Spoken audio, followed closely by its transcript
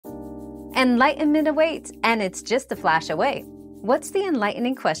Enlightenment awaits, and it's just a flash away. What's the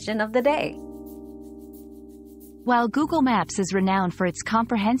enlightening question of the day? While Google Maps is renowned for its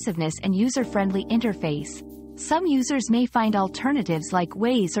comprehensiveness and user-friendly interface, some users may find alternatives like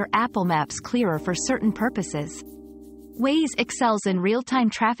Waze or Apple Maps clearer for certain purposes. Waze excels in real-time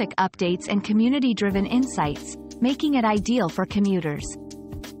traffic updates and community-driven insights, making it ideal for commuters.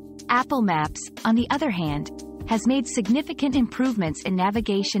 Apple Maps, on the other hand, has made significant improvements in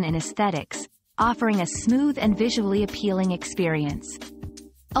navigation and aesthetics, offering a smooth and visually appealing experience.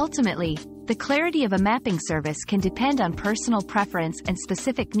 Ultimately, the clarity of a mapping service can depend on personal preference and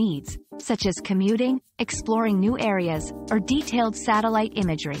specific needs, such as commuting, exploring new areas, or detailed satellite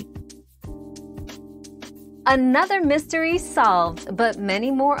imagery. Another mystery solved, but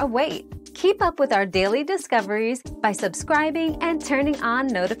many more await. Keep up with our daily discoveries by subscribing and turning on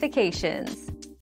notifications.